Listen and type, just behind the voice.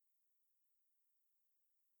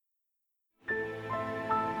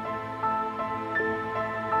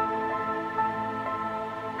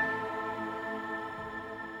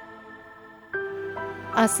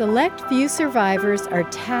A select few survivors are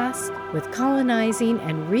tasked with colonizing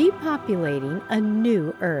and repopulating a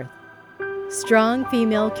new Earth. Strong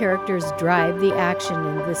female characters drive the action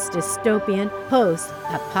in this dystopian,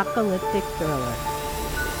 post-apocalyptic thriller.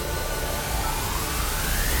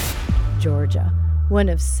 Georgia, one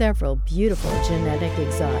of several beautiful genetic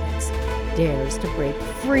exotics, dares to break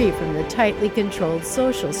free from the tightly controlled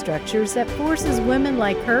social structures that forces women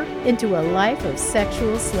like her into a life of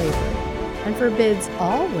sexual slavery and forbids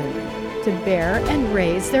all women to bear and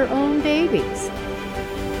raise their own babies.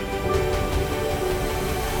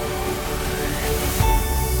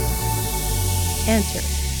 Enter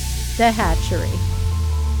the hatchery.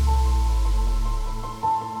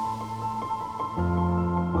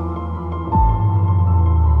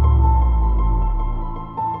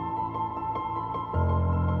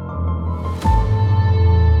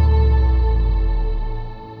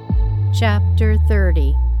 Chapter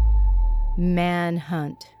 30.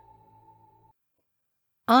 Manhunt.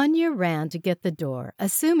 Anya ran to get the door,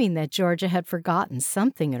 assuming that Georgia had forgotten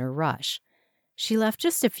something in her rush. She left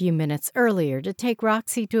just a few minutes earlier to take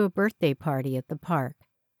Roxy to a birthday party at the park.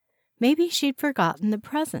 Maybe she'd forgotten the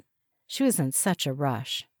present. She was in such a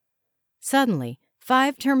rush. Suddenly,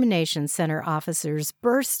 5 Termination Center officers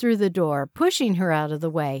burst through the door, pushing her out of the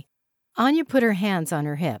way. Anya put her hands on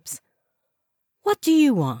her hips. "What do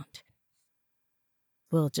you want?"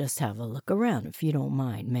 "We'll just have a look around if you don't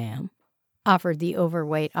mind, ma'am," offered the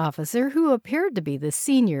overweight officer who appeared to be the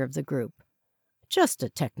senior of the group. "Just a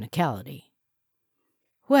technicality."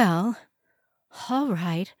 "Well, all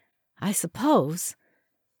right, I suppose."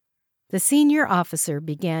 The senior officer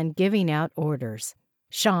began giving out orders.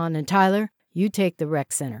 "Sean and Tyler, you take the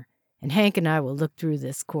rec center, and Hank and I will look through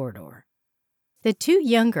this corridor." The 2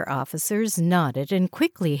 younger officers nodded and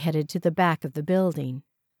quickly headed to the back of the building.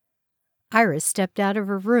 Iris stepped out of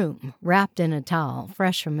her room, wrapped in a towel,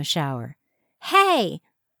 fresh from a shower. "Hey,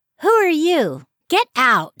 who are you? Get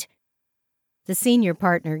out!" The senior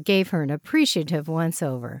partner gave her an appreciative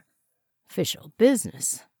once-over. "Official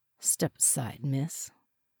business. Step aside, miss."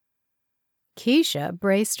 Keisha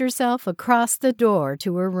braced herself across the door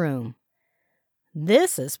to her room.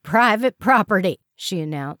 "This is private property," she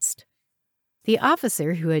announced. The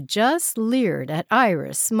officer who had just leered at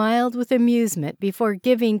Iris smiled with amusement before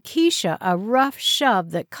giving Keisha a rough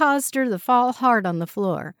shove that caused her to fall hard on the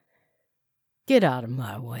floor. "Get out of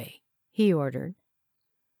my way," he ordered.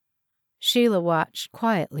 Sheila watched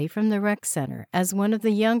quietly from the rec center as one of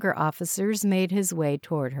the younger officers made his way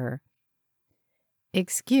toward her.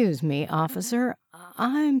 "Excuse me, officer.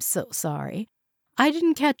 I'm so sorry. I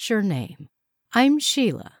didn't catch your name. I'm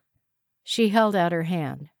Sheila." She held out her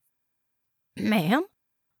hand. "Ma'am,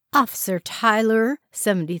 Officer Tyler,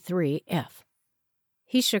 73F.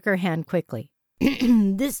 He shook her hand quickly.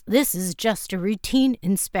 This is just a routine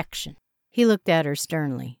inspection." He looked at her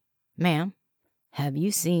sternly. "Ma'am, have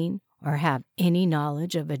you seen or have any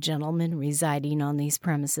knowledge of a gentleman residing on these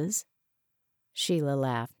premises?" Sheila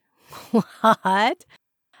laughed. "What?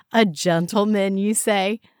 A gentleman, you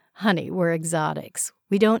say? Honey, we're exotics.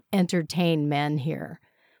 We don't entertain men here.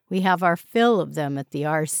 We have our fill of them at the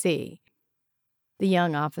RC. The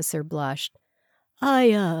young officer blushed.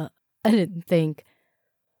 I didn't think."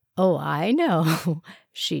 "Oh, I know,"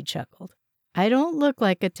 she chuckled. "I don't look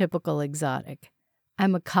like a typical exotic.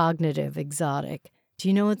 I'm a cognitive exotic. Do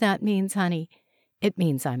you know what that means, honey? It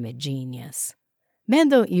means I'm a genius. Men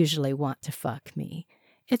don't usually want to fuck me.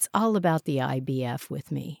 It's all about the IBF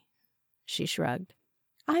with me." She shrugged.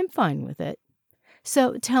 "I'm fine with it.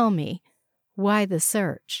 So tell me, why the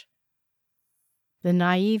search?" The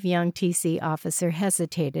naive young TC officer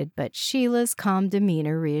hesitated, but Sheila's calm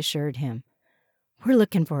demeanor reassured him. "We're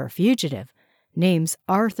looking for a fugitive. Name's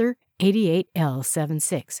Arthur,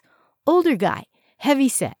 88L76. Older guy, heavy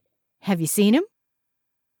set. Have you seen him?"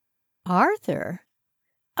 "Arthur?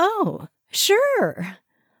 Oh, sure,"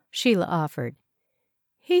 Sheila offered.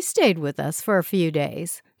 "He stayed with us for a few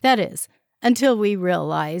days. That is, until we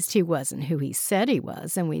realized he wasn't who he said he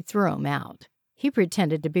was and we threw him out. He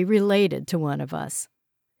pretended to be related to one of us.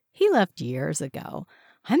 He left years ago.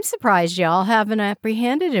 I'm surprised y'all haven't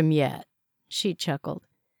apprehended him yet." She chuckled.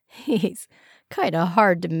 "He's kind of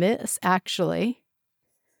hard to miss, actually."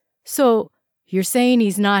 "So you're saying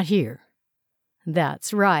he's not here?"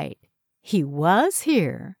 "That's right. He was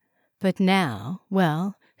here, but now,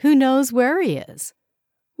 well, who knows where he is?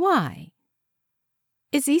 Why?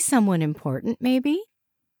 Is he someone important, maybe?"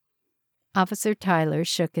 Officer Tyler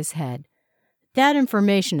shook his head. "That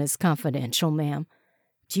information is confidential, ma'am.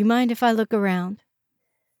 Do you mind if I look around?"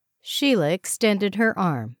 Sheila extended her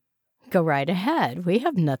arm. "Go right ahead. We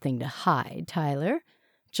have nothing to hide, Tyler.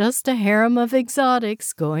 Just a harem of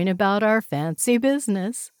exotics going about our fancy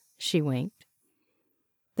business, she winked.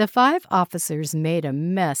 The 5 officers made a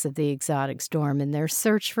mess of the exotics dorm in their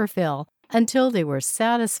search for Phil until they were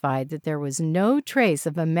satisfied that there was no trace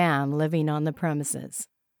of a man living on the premises.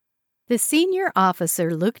 The senior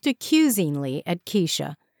officer looked accusingly at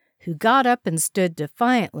Keisha, who got up and stood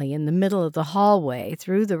defiantly in the middle of the hallway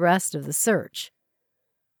through the rest of the search.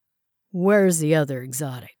 "Where's the other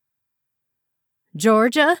exotic?"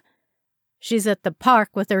 "Georgia? She's at the park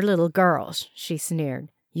with her little girls," she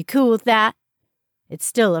sneered. "You cool with that? It's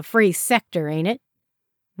still a free sector, ain't it?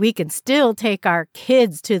 We can still take our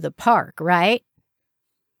kids to the park, right?"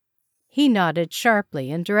 He nodded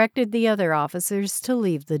sharply and directed the other officers to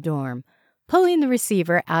leave the dorm. Pulling the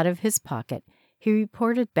receiver out of his pocket, he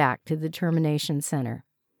reported back to the termination center.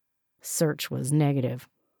 Search was negative.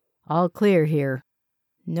 All clear here.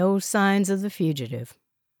 No signs of the fugitive.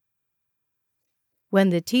 When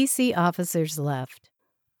the TC officers left,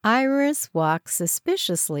 Iris walked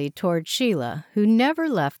suspiciously toward Sheila, who never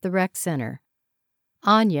left the rec center.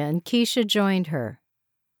 Anya and Keisha joined her.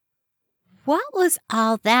 "What was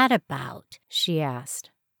all that about?" she asked.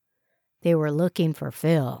 "They were looking for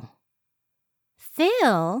Phil."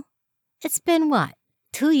 "Phil? It's been what,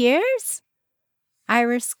 2 years?"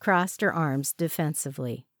 Iris crossed her arms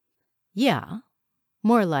defensively. "Yeah,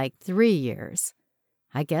 more like 3 years.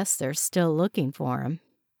 I guess they're still looking for him."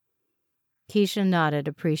 Keisha nodded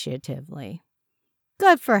appreciatively.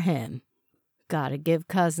 "Good for him. Gotta give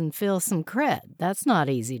Cousin Phil some cred. That's not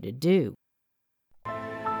easy to do."